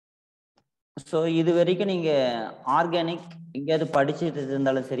So இது வரைக்கும் நீங்க ஆர்கானிக் எங்கேயாவது படிச்சுட்டு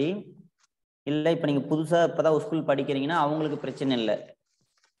இருந்தாலும் சரி, இல்லை இப்போ நீங்க புதுசா இப்பதான் ஸ்கூல் படிக்கிறீங்கன்னா அவங்களுக்கு பிரச்சனை இல்லை.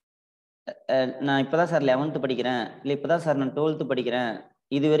 நான் இப்பதான் சார் 11th படிக்கிறேன், இல்லை இப்பதான் சார் நான் 12th படிக்கிறேன்,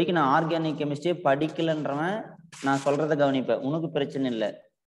 இது வரைக்கும் நான் ஆர்கானிக் கெமிஸ்ட்ரியே படிக்கலன்றவன் நான் சொல்றதை கவனிப்பேன், உனக்கு பிரச்சனை இல்லை.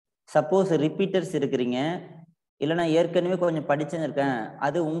 சப்போஸ் ரிப்பீட்டர்ஸ் இருக்கிறீங்க, இல்லை நான் ஏற்கனவே கொஞ்சம் படிச்சுன்னு இருக்கேன்,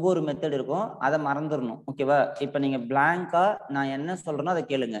 அது உங்க ஒரு மெத்தட் இருக்கும், அதை மறந்துடணும். ஓகேவா? இப்போ நீங்க பிளாங்கா நான் என்ன சொல்றேனோ அதை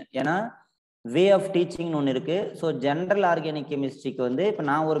கேளுங்க. ஏன்னா வே ஆஃப் டீச்சிங்னு ஒன்று இருக்கு. ஸோ ஜென்ரல் ஆர்கானிக் கெமிஸ்ட்ரிக்கு வந்து இப்போ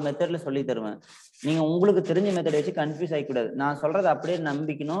நான் ஒரு மெத்தட்ல சொல்லி தருவேன், நீங்க உங்களுக்கு தெரிஞ்ச மெத்தட் வச்சு கன்ஃபியூஸ் ஆகிக்கூடாது. நான் சொல்றதை அப்படியே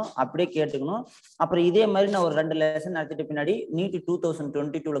நம்பிக்கணும், அப்படியே கேட்டுக்கணும். அப்புறம் இதே மாதிரி நான் ஒரு 2 லெசன் நடத்திட்டு பின்னாடி நீட்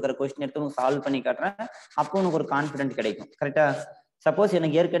 2022 இருக்கிற கொஸ்டின் எடுத்து உங்களுக்கு சால்வ் பண்ணி காட்டுறேன். அப்போ உனக்கு ஒரு கான்ஃபிடென்ட் கிடைக்கும். கரெக்டா? சப்போஸ்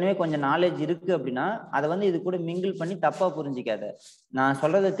எனக்கு ஏற்கனவே கொஞ்சம் நாலேஜ் இருக்கு அப்படின்னா அதை வந்து இது கூட மிங்கிள் பண்ணி தப்பா புரிஞ்சிக்காத. நான்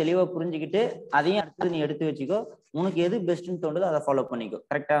சொல்றதை தெளிவா புரிஞ்சுக்கிட்டு அதையும் அடுத்தது நீ எடுத்து வச்சுக்கோ. உனக்கு எது பெஸ்ட்னு தோணுதோ அதை ஃபாலோ பண்ணிக்கோ.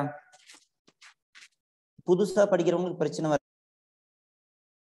 கரெக்டா? புதுசா படிக்கிறவங்களுக்கு பிரச்சனை வர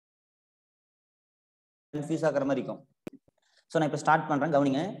கன்ஃபியூஸ் ஆகிற மாதிரி இருக்கும். ஸோ நான் இப்போ ஸ்டார்ட் பண்றேன்,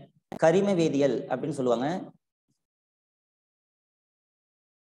 கவனிங்க. கரிம வேதியியல் அப்படின்னு சொல்லுவாங்க.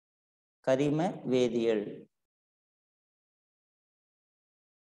 கரிம வேதியியல்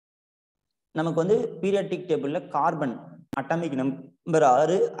நமக்கு வந்து பீரியாடிக் டேபிள்ல carbon atomic number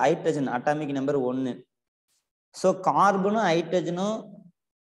 6, hydrogen atomic number 1. So கார்பனும் ஹைட்ரஜனும்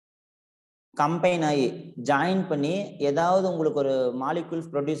combine ஆகி ஜாயின் பண்ணி ஏதாவது உங்களுக்கு ஒரு மாலிகுல்ஸ்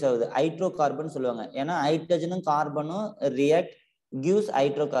ப்ரொடியூஸ் ஆகுது, ஹைட்ரோ கார்பன் சொல்லுவாங்க. ஏன்னா ஹைட்ரஜனும் கார்பனும் ரியாக்ட் கிவ்ஸ்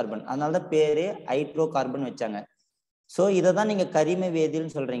ஹைட்ரோ கார்பன், அதனாலதான் பேரே ஹைட்ரோ கார்பன் வச்சாங்க. ஸோ இதை தான் நீங்க கரிம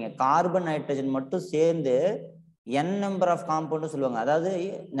வேதியியல்னு சொல்றீங்க. கார்பன் ஹைட்ரஜன் மட்டும் சேர்ந்து n நம்பர் ஆஃப் காம்பவுண்ட் சொல்லுவாங்க, அதாவது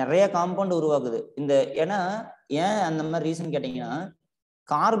நிறைய காம்பவுண்ட் உருவாக்குது இந்த. ஏன்னா ஏன் அந்த மாதிரி ரீசன் கேட்டீங்கன்னா,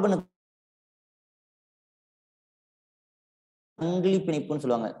 கார்பனுக்கு சங்கிலி பிணைப்புன்னு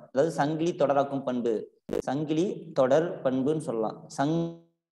சொல்லுவாங்க, அதாவது சங்கிலி தொடராக்கும் பண்பு, சங்கிலி தொடர் பண்புன்னு சொல்லலாம்.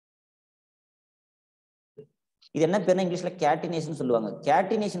 இது என்ன பேருனா இங்கிலீஷ்ல கேட்டினேஷன் சொல்லுவாங்க.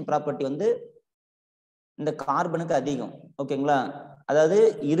 கேட்டினேஷன் ப்ராப்பர்ட்டி வந்து இந்த கார்பனுக்கு அதிகம். ஓகேங்களா? அதாவது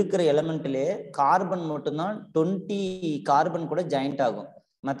இருக்கிற எலமெண்ட்லயே கார்பன் மட்டும்தான் 20 கார்பன் கூட ஜாயிண்ட் ஆகும்,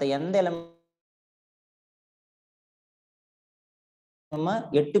 மற்ற எந்த எலமெண்ட்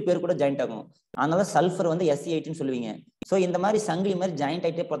 8 பேர் கூட ஜாயிண்ட் ஆகும். அதனால சல்ஃபர் வந்து SE8 சொல்லுவீங்க. ஸோ இந்த மாதிரி சங்கிலி மாதிரி ஜாயிண்ட்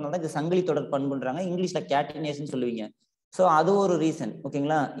ஆகிட்டே போறதுனால இது சங்கிலி தொடர் பண்புன்றாங்க, இங்கிலீஷ்ல கேட்டினேஷன் சொல்லுவீங்க. ஸோ அது ஒரு ரீசன்.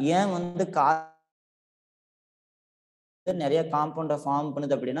 ஓகேங்களா? ஏன் வந்து நிறைய காம்பவுண்ட ஃபார்ம்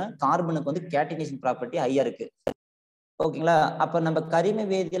பண்ணுது அப்படின்னா கார்பனுக்கு வந்து கேட்டினேஷன் ப்ராப்பர்ட்டி ஹையா இருக்கு. ஓகேங்களா? அப்ப நம்ம கரிம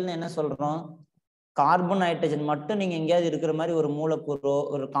வேதியியல்னு என்ன சொல்றோம்? கார்பன் ஹைட்ரஜன் மட்டும் நீங்க எங்கேயாவது இருக்கிற மாதிரி ஒரு மூலக்கூறோ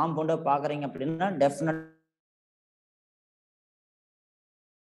ஒரு காம்பவுண்டோ பாக்குறீங்க அப்படின்னா டெஃபினட்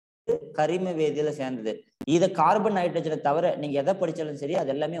கரிம வேதியியல சேர்ந்தது. இதை கார்பன் ஹைட்ரஜனை தவிர நீங்க எதை படிச்சாலும் சரி அது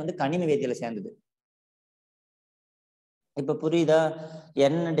எல்லாமே வந்து கனிம வேதியியல சேர்ந்தது. இப்ப புரியுதா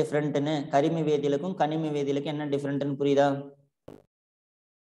என்ன டிஃபரெண்ட்னு? கரிம வேதியியலுக்கும் கனிம வேதியியலுக்கும் என்ன டிஃபரெண்ட்னு புரியுதா?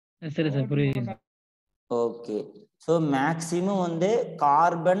 சரி சார், புரியுது. ஓகே. ஸோ மேக்சிமம் வந்து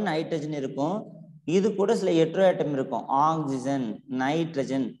கார்பன் ஹைட்ரஜன் இருக்கும், இது கூட சில ஹெட்ரோ ஆட்டம் இருக்கும், ஆக்சிஜன்,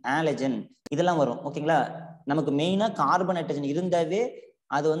 நைட்ரஜன், ஆலஜன் இதெல்லாம் வரும். ஓகேங்களா? நமக்கு மெயினா கார்பன் ஹைட்ரஜன் இருந்தாவே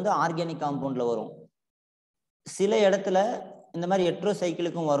அது வந்து ஆர்கானிக் காம்பவுண்ட்ல வரும். சில இடத்துல இந்த மாதிரி ஹெட்ரோ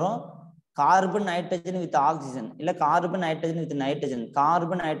சைக்கிளுக்கும் வரும், கார்பன் நைட்ரஜன் வித் ஆக்சிஜன், இல்ல carbon nitrogen with nitrogen,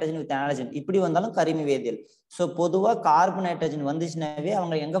 carbon nitrogen with halogen, இப்படி வந்தாலும் கரிம வேதியியல். ஸோ பொதுவா கார்பன் நைட்ரஜன் வந்துச்சுனாவே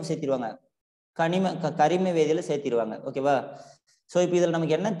அவங்க எங்க சேர்த்திருவாங்க? கரிம வேதியில சேர்த்திருவாங்க. ஓகேவா? ஸோ இப்போ இதுல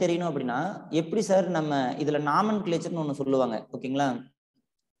நமக்கு என்ன தெரியணும் அப்படின்னா, எப்படி சார் நம்ம இதுல நாமன் கிளேச்சர்னு ஒண்ணு சொல்லுவாங்க. ஓகேங்களா?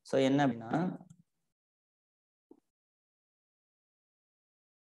 ஸோ என்ன அப்படின்னா,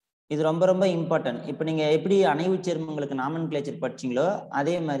 இது ரொம்ப ரொம்ப இம்பார்ட்டன்ட். இப்போ நீங்க எப்படி அணைவு சேர்மங்களுக்கு நாமன் கிளேச்சர் படிச்சீங்களோ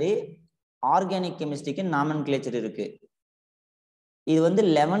அதே மாதிரி ஆர்கானிக் கெமிஸ்ட்ரிக்கு நாமன் கிளேச்சர் இருக்கு. இது வந்து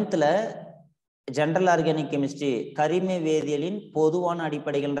 11th ஜெனரல் ஆர்கானிக் கெமிஸ்ட்ரி கரிம வேதியியலின் பொதுவான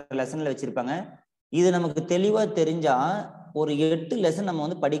அடிப்படைகள் லெசன்ல வச்சிருப்பாங்க. இது நமக்கு தெளிவா தெரிஞ்சா ஒரு 8 லெசன் நம்ம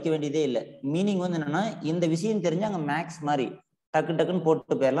வந்து படிக்க வேண்டியதே இல்லை. மீனிங் வந்து என்னன்னா, இந்த விஷயம் தெரிஞ்சா அங்க மேக்ஸ் மாதிரி டக்கு டக்குன்னு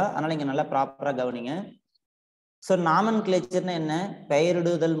போட்டு போயிடலாம். அதனால இங்க நல்லா ப்ராப்பரா கவனிங்க. ஸோ நாமன் கிளேச்சர்னா என்ன?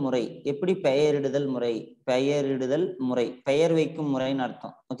 பெயரிடுதல் முறை. எப்படி பெயரிடுதல் முறை? பெயரிடுதல் முறை பெயர் வைக்கும் முறைன்னு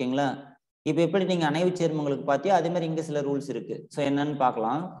அர்த்தம். ஓகேங்களா? இப்போ எப்படி நீங்க அணைவு சேர்மங்களுக்கு பார்த்தியோ அதே மாதிரி இங்க சில ரூல்ஸ் இருக்கு. ஸோ என்னன்னு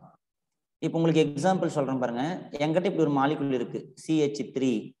பார்க்கலாம். இப்போ உங்களுக்கு எக்ஸாம்பிள் சொல்றேன் பாருங்க. என்கிட்ட இப்படி ஒரு மாலிகுல் இருக்கு,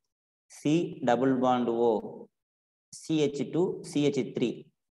 CH3 C double bond O CH2 CH3.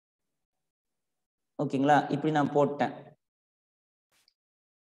 ஓகேங்களா? இப்படி நான் போட்டேன்,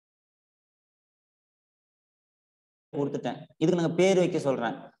 கொடுத்துட்டேன். இதுக்கு நாங்க பேர் வைக்க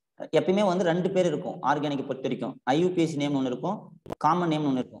சொல்றேன். எப்பயுமே வந்து 2 பேர் இருக்கும் ஆர்கானிக் பொறுத்த வரைக்கும். IUPAC நேம் ஒன்று இருக்கும், காமன் நேம்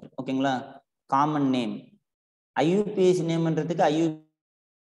ஒன்று இருக்கும். ஓகேங்களா? Common name. IUPAC நேம்ன்றதுக்கு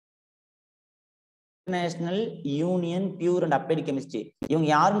international union pure and applied chemistry. இவங்க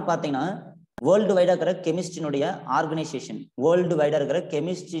யாருன்னு பார்த்தீங்கன்னா வேர்ல்டு வைடா இருக்கிற கெமிஸ்ட்ரியினுடைய ஆர்கனைசேஷன். வேர்ல்டு வைடா இருக்கிற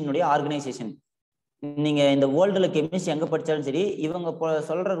கெமிஸ்ட்ரியினுடைய ஆர்கனைசேஷன். நீங்க இந்த வேர்ல்டுல கெமிஸ்ட்ரி எங்க படிச்சாலும் சரி, இவங்க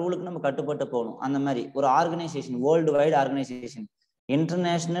சொல்ற ரூலுக்கு நம்ம கட்டுப்பட்டு போகணும். அந்த மாதிரி ஒரு organisation, world wide organisation,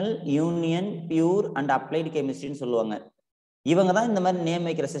 international union pure and applied கெமிஸ்ட்ரின்னு சொல்லுவாங்க. இவங்க தான் இந்த மாதிரி நேம்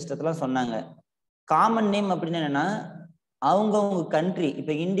வைக்கிற சிஸ்டத்தெல்லாம் சொன்னாங்க. காமன் நேம் அப்படின்னு என்னன்னா அவங்கவுங்க கண்ட்ரி,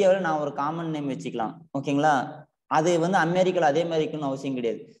 இப்ப இந்தியாவில் நான் ஒரு காமன் நேம் வச்சுக்கலாம், ஓகேங்களா? அது வந்து அமெரிக்கால அதே மாதிரி இருக்குன்னு அவசியம்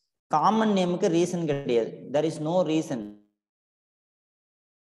கிடையாது. காமன் நேமுக்கு ரீசன் கிடையாது. there is no reason.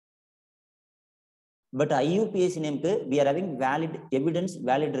 But IUPSC நேமுக்கு we are having valid evidence,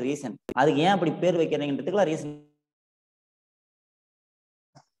 valid reason. அதுக்கு ஏன் அப்படி பேர் வைக்கிறீங்கன்றதுக்குலாம் ரீசன்.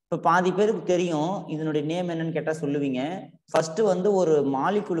 இப்ப பாதி பேருக்கு தெரியும் இதனுடைய நேம் என்னன்னு கேட்டா சொல்லுவீங்க. ஃபர்ஸ்ட் வந்து ஒரு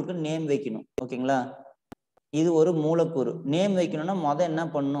மாலிகுலுக்கு நேம் வைக்கணும், ஓகேங்களா? இது ஒரு மூலக்கூறு. நேம் வைக்கணும்னா முதல் என்ன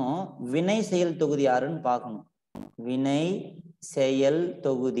பண்ணணும், வினை செயல் தொகுதி யாருன்னு பார்க்கணும். வினை செயல்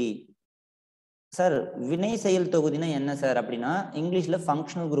தொகுதி. சார் வினை செயல் தொகுதினா என்ன சார் அப்படின்னா இங்கிலீஷ்ல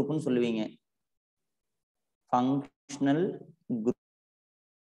ஃபங்க்ஷனல் குரூப்னு சொல்லுவீங்க. Functional group.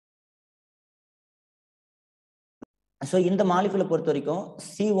 ஸோ இந்த மாலிகுலை பொறுத்த வரைக்கும்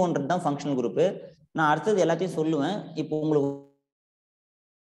C1 தான் ஃபங்க்ஷனல் குரூப். நான் அடுத்தது எல்லாத்தையும் சொல்லுவேன். இப்போ உங்களுக்கு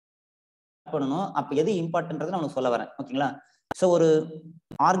பண்ணணும், அப்ப எது இம்பார்ட்டன்ட்ன்றதை நான் சொல்ல வரேன், ஓகேங்களா? ஸோ ஒரு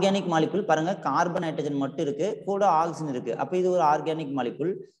ஆர்கானிக் மாலிகுல் பாருங்க, கார்பன் நைட்ரஜன் மட்டும் இருக்கு, கூட ஆக்சிஜன் இருக்கு. அப்ப இது ஒரு ஆர்கானிக்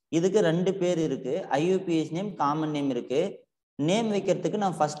மாலிகுல். இதுக்கு 2 பேர் இருக்கு, ஐயூபிஎஸ் நேம், காமன் நேம் இருக்கு. நேம் வைக்கிறதுக்கு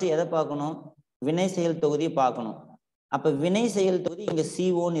நான் ஃபர்ஸ்ட் எதை பார்க்கணும், வினை செயல் தொகுதியை பார்க்கணும். அப்ப வினை செயல் தொகுதி இங்க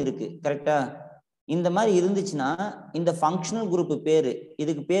C1 இருக்கு, கரெக்டா? இந்த மாதிரி இருந்துச்சுன்னா இந்த ஃபங்க்ஷனல் குரூப் பேரு,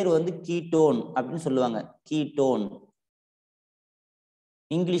 இதுக்கு பேர் வந்து கீட்டோன் அப்படின்னு சொல்லுவாங்க. கீட்டோன்.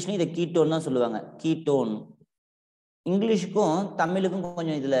 இங்கிலீஷ்லயும் இதை கீட்டோன் தான் சொல்லுவாங்க. கீட்டோன். இங்கிலீஷுக்கும் தமிழுக்கும்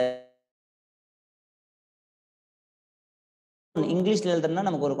கொஞ்சம் இதுல இங்கிலீஷ்ல எழுதுறதுனா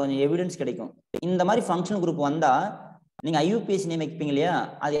நமக்கு ஒரு கொஞ்சம் எவிடன்ஸ் கிடைக்கும். இந்த மாதிரி ஃபங்க்ஷனல் குரூப் வந்தா நீங்க ஐயூபிஎஸ்சி நேம் வைப்பீங்க இல்லையா,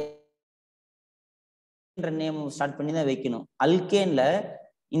 அது நேம் ஸ்டார்ட் பண்ணி தான் வைக்கணும். அல்கேன்ல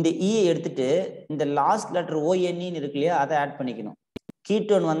இந்த ஈயை எடுத்துட்டு இந்த லாஸ்ட் லெட்டர் ONE இருக்கு இல்லையா, அதை ஆட் பண்ணிக்கணும்.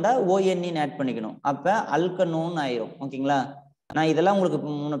 கீட்டோன் வந்தா ONE ஆட் பண்ணிக்கணும். அப்ப அல்கனோன் ஆயிரும், ஓகேங்களா? நான் இதெல்லாம் உங்களுக்கு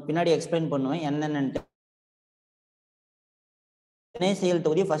பின்னாடி எக்ஸ்பிளைன் பண்ணுவேன் என்னென்னு. வினை செயல்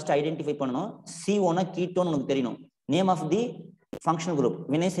தொகுதியை ஃபர்ஸ்ட் ஐடென்டிஃபை பண்ணணும். C1 கீட்டோன் உங்களுக்கு தெரியணும். Name of the functional group.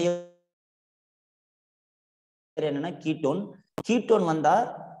 வினை செயல் என்னன்னா கீட்டோன். கீட்டோன் வந்தா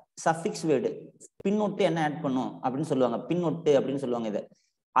சஃபிக்ஸ் வேர்டு, பின்னொட்டு என்ன ஆட் பண்ணும் அப்படின்னு சொல்லுவாங்க. பின்னொட்டு அப்படின்னு சொல்லுவாங்க. இதை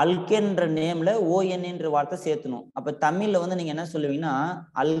அல்கேன்ற நேம்ல ONEன்ற வார்த்தை சேர்த்தணும். அப்ப தமிழ்ல வந்து நீங்க என்ன சொல்லுவீங்கன்னா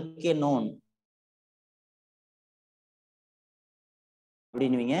அல்கேனோன்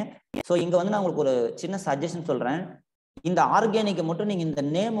அப்படின்னுவீங்க. ஸோ இங்க வந்து நான் உங்களுக்கு ஒரு சின்ன சஜஷன் சொல்றேன். இந்த ஆர்கானிக்கை மட்டும் நீங்க இந்த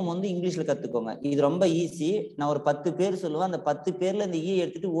நேம் வந்து இங்கிலீஷ்ல கத்துக்கோங்க. இது ரொம்ப ஈஸி. நான் ஒரு 10 பேர் சொல்லுவேன். அந்த 10 பேர்ல இந்த ஈ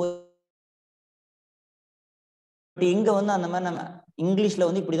எடுத்துட்டு இங்க வந்து அந்த மாதிரி நம்ம இங்கிலீஷ்ல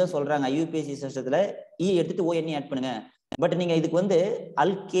வந்து இப்படிதான் சொல்றாங்க. ஐயூபிஎஸ்சி சிஸ்டத்துல ஈ எடுத்துட்டு ONE ஆட் பண்ணுங்க. பட் நீங்க இதுக்கு வந்து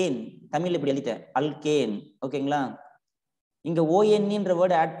அல்கேன், தமிழ்ல இப்படி எழுதிட்டேன் அல்கேன், ஓகேங்களா? இங்க ONEன்ற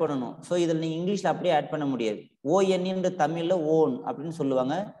வேர்டு ஆட் பண்ணணும். ஸோ இதில் நீங்க இங்கிலீஷ்ல அப்படியே ஆட் பண்ண முடியாது. ONEன்ற தமிழ்ல ஓன் அப்படின்னு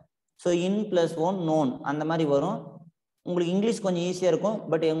சொல்லுவாங்க. So in plus own known அந்த மாதிரி வரும். உங்களுக்கு இங்கிலீஷ் கொஞ்சம் ஈஸியா இருக்கும்.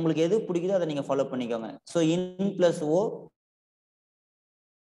 பட் உங்களுக்கு எது பிடிக்குதோ அதை நீங்க ஃபாலோ பண்ணிக்கோங்க. ஸோ இன் பிளஸ் ஓ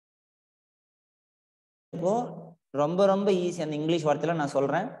ரொம்ப ரொம்ப ஈஸி. அந்த இங்கிலீஷ் வார்த்தையில நான்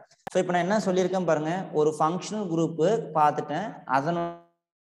சொல்றேன். ஸோ இப்போ நான் என்ன சொல்லியிருக்கேன் பாருங்க, ஒரு ஃபங்க்ஷனல் குரூப் பார்த்துட்டேன்,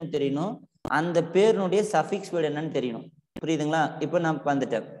 அதனுடைய தெரியணும், அந்த பேருனுடைய சஃபிக்ஸ் வேர்டு என்னன்னு தெரியணும். புரியுதுங்களா? இப்போ நான்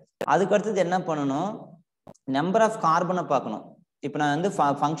வந்துட்டேன். அதுக்கு அடுத்தது என்ன பண்ணணும், நம்பர் ஆஃப் கார்பனை பார்க்கணும். இப்போ நான் வந்து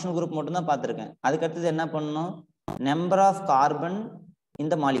ஃபங்க்ஷனல் குரூப் மட்டும் தான் பார்த்துருக்கேன். அதுக்கு அடுத்தது என்ன பண்ணணும், நம்பர் ஆஃப் கார்பன்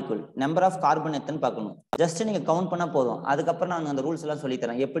இந்த மாலிகுல், நம்பர் ஆஃப் கார்பன் எத்தனை பார்க்கணும். ஜஸ்ட் நீங்க கவுண்ட் பண்ணா போதும். அதுக்கப்புறம் நான் அந்த ரூல்ஸ் எல்லாம்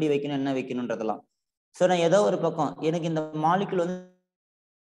சொல்லித்தரேன், எப்படி வைக்கணும் என்ன வைக்கணும்ன்றதெல்லாம். ஸோ நான் ஏதோ ஒரு பக்கம் எனக்கு இந்த மாலிகுல் வந்து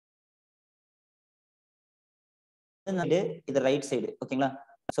இது ரைட் சைடு, ஓகேங்களா?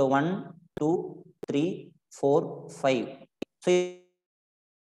 ஸோ 1 2 3 4 5. ஸோ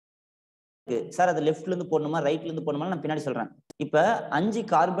சார் அது லெஃப்ட்ல இருந்து போடணுமா ரைட்ல இருந்து போடணுமா நான் பின்னாடி சொல்றேன். இப்ப 5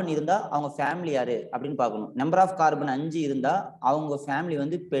 கார்பன் இருந்தா அவங்க ஃபேமிலி யாரு அப்படின்னு பார்க்கணும். நம்பர் ஆஃப் கார்பன் 5 இருந்தா அவங்க ஃபேமிலி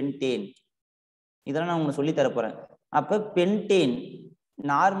வந்து பென்டேன். இதெல்லாம் நான் உங்களுக்கு சொல்லி தர போறேன். அப்ப பென்டேன்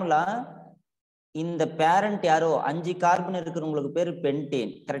நார்மலா இந்த பேரண்ட் யாரோ 5 கார்பன் இருக்கிறவங்களுக்கு பேரு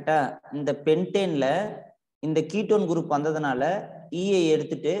பென்டேன், கரெக்டா? இந்த பென்டேன்ல இந்த கீட்டோன் குரூப் வந்ததுனால ஈயை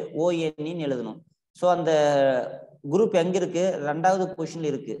எடுத்துட்டு ONE எழுதணும். ஸோ அந்த குரூப் எங்க இருக்கு, 2வது பொசிஷன்ல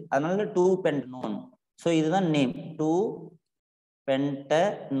இருக்கு. அதனால 2 பென்டனோன். ஸோ இதுதான் நேம் 2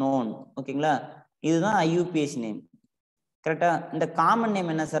 பென்டனோன். ஓகேங்களா, இதுதான் IUPAC நேம். கரெக்டா? இந்த காமன்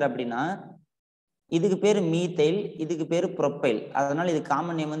நேம் என்ன சார் அப்படின்னா, இதுக்கு பேர் மீத்தைல், இதுக்கு பேர் ப்ரொப்பைல். அதனால இது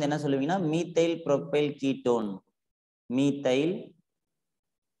காமன் நேம் வந்து என்ன சொல்லுவீங்கன்னா methyl profile ketone. Methyl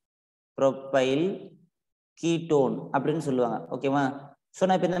profile ketone அப்படின்னு சொல்லுவாங்க. ஓகேவா? ஸோ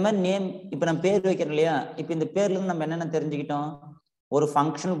நான் இப்போ இந்த மாதிரி நேம், இப்போ நான் பேர் வைக்கிறேன் இல்லையா, இப்போ இந்த பேர்ல இருந்து நம்ம என்னென்ன தெரிஞ்சுக்கிட்டோம்? ஒரு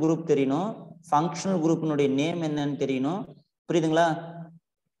ஃபங்க்ஷனல் குரூப் தெரியணும், ஃபங்க்ஷனல் குரூப்பினுடைய நேம் என்னன்னு தெரியணும். புரியுதுங்களா?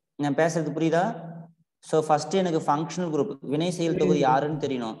 நான் பேசுறது புரியுதா? ஸோ ஃபர்ஸ்ட் எனக்கு ஃபங்க்ஷனல் குரூப் வினை செயல் தொகுதி யாருன்னு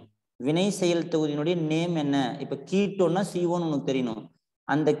தெரியணும். வினை செயல் தொகுதியினுடைய நேம் என்ன? இப்போ கீட்டோன்னா C1 உனக்கு தெரியணும்.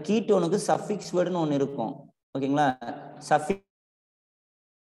 அந்த கீட்டோனுக்கு சஃபிக்ஸ் வேர்டுன்னு ஒன்று இருக்கும். ஓகேங்களா? சஃபிக்ஸ்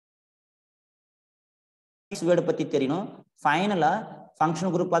வேர்டு பத்தி தெரியணும். ஃபைனலா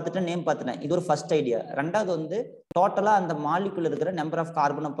ஃபங்க்ஷனல் குரூப் பார்த்துட்டு நேம் பார்த்துட்டேன். இது ஒரு ஃபர்ஸ்ட் ஐடியா. ரெண்டாவது வந்து டோட்டலா அந்த மாலிகுல் இருக்கிற நம்பர் ஆஃப்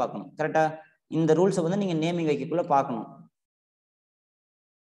கார்பனை பார்க்கணும். கரெக்டா? இந்த ரூல்ஸை வந்து நீங்க நேமிங் வைக்கக்குள்ள பார்க்கணும்.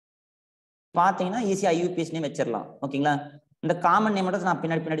 பார்த்தீங்கன்னா ஈஸியா IUPAC நேம் வச்சிடலாம். ஓகேங்களா? இந்த காமன் நேம் மட்டும் நான்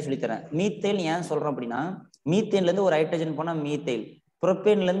பின்னாடி சொல்லித்தரேன். மீத்தேல் ஏன் சொல்றோம் அப்படின்னா, மீத்தேன்ல இருந்து ஒரு ஹைட்ரஜன் போனா மீத்தேல்,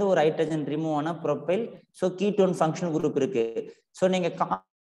 புரோப்பேன்ல இருந்து ஒரு ஹைட்ரஜன் ரிமூவ் ஆனா propyl. So ketone functional group இருக்கு. ஸோ நீங்க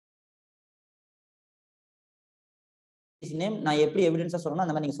நேம் நான் எப்படி எவிடன்ஸா சொல்லணும்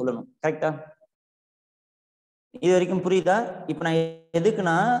அந்த மாதிரி நீங்க சொல்லணும். கரெக்டா? இது வரைக்கும் புரியுதா? இப்ப நான்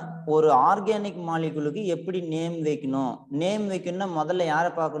எதுக்குன்னா, ஒரு ஆர்கானிக் மாலிகுலுக்கு எப்படி நேம் வைக்கணும், நேம் வைக்கணும்னா முதல்ல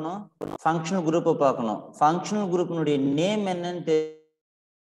யாரை பார்க்கணும்? ஃபங்க்ஷனல் குரூப்பை பார்க்கணும். ஃபங்க்ஷனல் குரூப்பினுடைய நேம் என்னன்னு,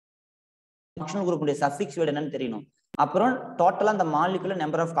 ஃபங்க்ஷனல் குரூப்புடைய சஃபிக்ஸ் வேர்டு என்னன்னு தெரியணும். அப்புறம் டோட்டலா அந்த மாலிகுல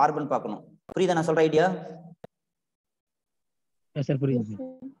நம்பர் ஆஃப் கார்பன் பார்க்கணும். புரியுதா நான் சொல்ற ஐடியா? புரியுது.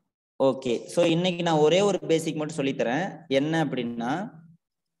 ஓகே, ஸோ இன்னைக்கு நான் ஒரே ஒரு பேசிக் மட்டும் சொல்லித்தரேன். என்ன அப்படின்னா,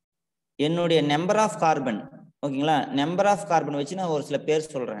 என்னுடைய நம்பர் ஆஃப் கார்பன், ஓகேங்களா, நம்பர் ஆஃப் கார்பன் வச்சு நான் ஒரு சில பேர்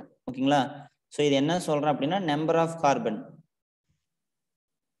சொல்றேன். ஓகேங்களா? ஸோ இது என்ன சொல்றேன் அப்படின்னா number of carbon.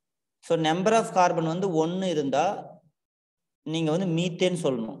 So number of carbon வந்து 1 இருந்தா நீங்க வந்து மீத்தேன்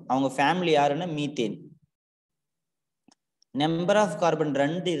சொல்லணும். அவங்க ஃபேமிலி யாருன்னா மீத்தேன். நம்பர் ஆஃப் கார்பன்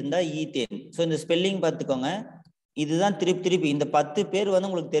 2 இருந்தா ஈத்தேன். ஸோ இந்த ஸ்பெல்லிங் பார்த்துக்கோங்க. இதுதான் திருப்பி இந்த 10 பேர் வந்து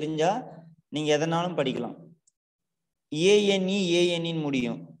உங்களுக்கு தெரிஞ்சா நீங்க எதனாலும் படிக்கலாம். ANE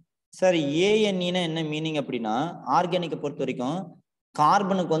முடியும். சார் ANEனா என்ன மீனிங் அப்படின்னா, ஆர்கானிக்கை பொறுத்த வரைக்கும்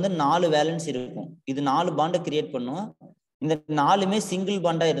கார்பனுக்கு வந்து 4 வேலன்ஸ் இருக்கும். இது 4 பாண்டை கிரியேட் பண்ணும். இந்த 4மே சிங்கிள்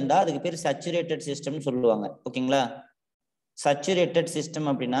பாண்டா இருந்தா அதுக்கு பேர் சச்சுரேட்டட் சிஸ்டம்னு சொல்லுவாங்க. ஓகேங்களா? சச்சுரேட்டட் சிஸ்டம்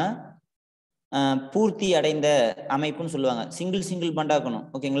அப்படின்னா பூர்த்தி அடைந்த அமைப்புன்னு சொல்லுவாங்க. சிங்கிள் பாண்டா இருக்கணும்.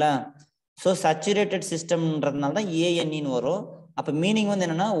 ஓகேங்களா? ஸோ சச்சுரேட்டட் சிஸ்டம்ன்றதுனால தான் ANEன்னு வரும். அப்போ மீனிங் வந்து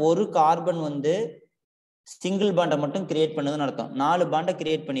என்னன்னா, ஒரு கார்பன் வந்து சிங்கிள் பாண்டை மட்டும் கிரியேட் பண்ணுதுன்னு அர்த்தம். 4 பாண்டை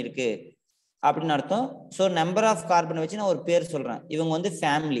கிரியேட் பண்ணிருக்கு அப்படின்னு அர்த்தம். ஸோ நம்பர் ஆஃப் கார்பனை வச்சு நான் ஒரு பேர் சொல்றேன். இவங்க வந்து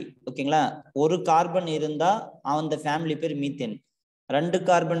ஃபேமிலி. ஓகேங்களா? ஒரு கார்பன் இருந்தா அந்த ஃபேமிலி பேர் மீத்தேன், 2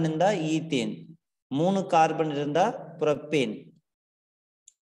 கார்பன் இருந்தா ஈத்தேன், 3 கார்பன் இருந்தா புரோப்பேன்.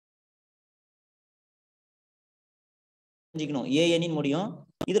 ANE முடியும்.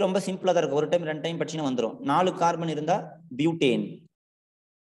 இது ரொம்ப சிம்பிளா தான் இருக்கு. ஒரு டைம் 2 டைம் படிச்சுன்னு வந்துடும். 4 கார்பன் இருந்தா பியூட்டேன்.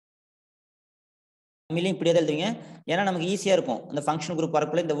 இப்படியே தான் எழுதுவீங்க. ஏன்னா நமக்கு ஈஸியா இருக்கும். இந்த ஃபங்க்ஷன் குரூப்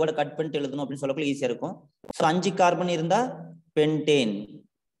வரக்குள்ள இந்த வேர்டை கட் பண்ணிட்டு எழுதணும் அப்படின்னு சொல்லக்குள்ள ஈஸியா இருக்கும். ஸோ 5 கார்பன் இருந்தா பென்டேன்.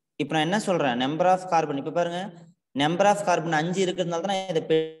 இப்போ நான் என்ன சொல்றேன், நம்பர் ஆஃப் கார்பன். இப்ப பாருங்க, நம்பர் ஆஃப் கார்பன் 5 இருக்கிறதுனால தான் இதை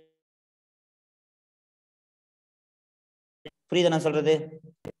புரியுதா நான் சொல்றது?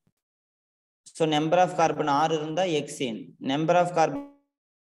 ஸோ நம்பர் ஆஃப் கார்பன் 6 இருந்தா hexane, number of carbon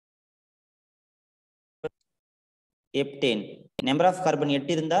எப்டேன், number of carbon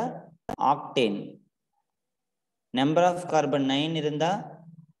 8 இருந்தா ஆக்டேன், நம்பர் ஆஃப் கார்பன் 9 இருந்தா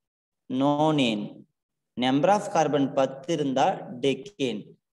நோனேன், நம்பர் ஆஃப் கார்பன் 10 இருந்தா டெக்கேன்.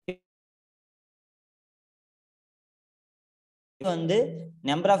 வந்து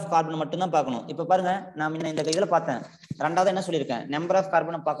நம்பர் ஆஃப் கார்பன் மட்டும் தான் பார்க்கணும். இப்ப பாருங்க, நான் இந்த இதுல பார்த்தேன். ரெண்டாவது என்ன சொல்லியிருக்கேன், நம்பர் ஆஃப்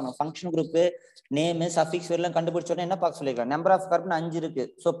கார்பனை பார்க்கணும். ஃபங்க்ஷன் குரூப் நேம் சஃபிக்ஸ் எல்லாம் கண்டுபிடிச்ச உடனே என்ன பார்க்க சொல்லியிருக்கேன், நம்பர் ஆஃப் கார்பன் 5 இருக்கு.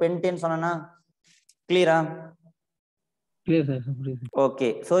 ஸோ பென்டேன் சொன்னா கிளியரா? ஓகே.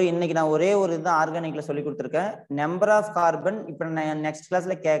 ஸோ இன்னைக்கு நான் ஒரே ஒரு இதுதான் ஆர்கானிக்ல சொல்லி கொடுத்துருக்கேன். நம்பர் ஆஃப் கார்பன் இப்ப நான் நெக்ஸ்ட்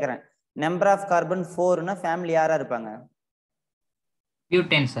கிளாஸ்ல கேட்கறேன். நம்பர் ஆஃப் கார்பன் 4னா ஃபேமிலி யாரா இருப்பாங்க?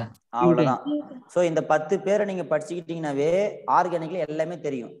 Butane sir. அவ்வளவுதான். சோ இந்த 10 பேரை நீங்க படிச்சுக்கிட்டீங்கன்னாவே ஆர்கானிக்ல எல்லாமே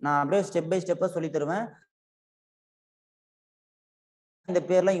தெரியும். நான் அப்படியே ஸ்டெப் பை ஸ்டெப்பா சொல்லி தருவேன். இந்த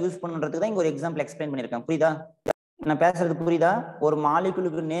பேர்லாம் யூஸ் பண்ணுன்றதுக்கு தான் இங்க ஒரு எக்ஸாம்பிள் எக்ஸ்பிளைன் பண்ணிருக்கேன். புரியுதா நான் பேசுறது? புரியுதா? ஒரு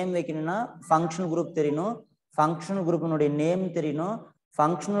மாலிகுலுக்கு நேம் வைக்கணும்னா ஃபங்க்ஷனல் குரூப் தெரியணும், ஃபங்க்ஷனல் குரூப்பினுடைய நேம் தெரியணும்,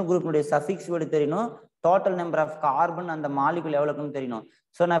 ஃபங்க்ஷனல் குரூப்பினுடைய சஃபிக்ஸ் வேர்டு தெரியணும், டோட்டல் நம்பர் ஆஃப் கார்பன் அந்த மாலிகுல் எவ்வளவுன்னு தெரியணும்.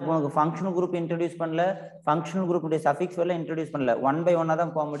 ஸோ நான் இப்போ உங்களுக்கு ஃபங்க்ஷனல் குரூப் இன்ட்ரடியூஸ் பண்ணல, ஃபங்க்ஷனல் குரூப்புடைய சஃபிக்ஸ் வேர்ட்ல இன்ட்ரடியூஸ் பண்ணல, 1 by 1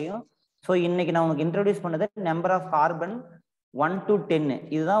 தான் போக முடியும். ஸோ இன்னைக்கு நான் உங்களுக்கு இன்ட்ரடியூஸ் பண்ணது நம்பர் ஆஃப் கார்பன் 1 to 10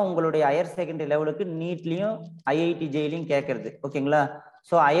 இதுதான் உங்களுடைய ஹையர் செகண்டரி லெவலுக்கு நீட்லயும் ஐஐடி ஜேயிலையும் கேட்கறது. ஓகேங்களா?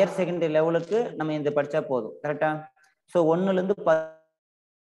 ஸோ ஹையர் செகண்டரி லெவலுக்கு நம்ம இந்த படிச்சா போதும். கரெக்டா? So 1லேருந்து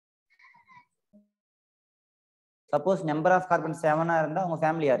suppose number of carbon 7 இருந்தா உங்க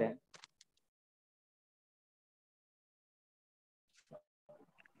ஃபேமிலி யாரு?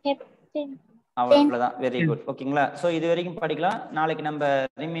 அவ்வளவுதான். Very good. ஓகேங்களா? ஸோ இது வரைக்கும் படிக்கலாம். நாளைக்கு நம்ம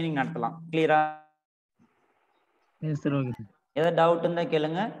ரிமைனிங் நடத்தலாம். கிளியரா? ஏதாவது டவுட் இருந்தா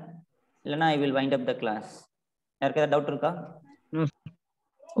கேளுங்க, இல்லைன்னா I will wind up the class. யாருக்கு ஏதாவது டவுட் இருக்கா?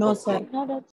 No sir.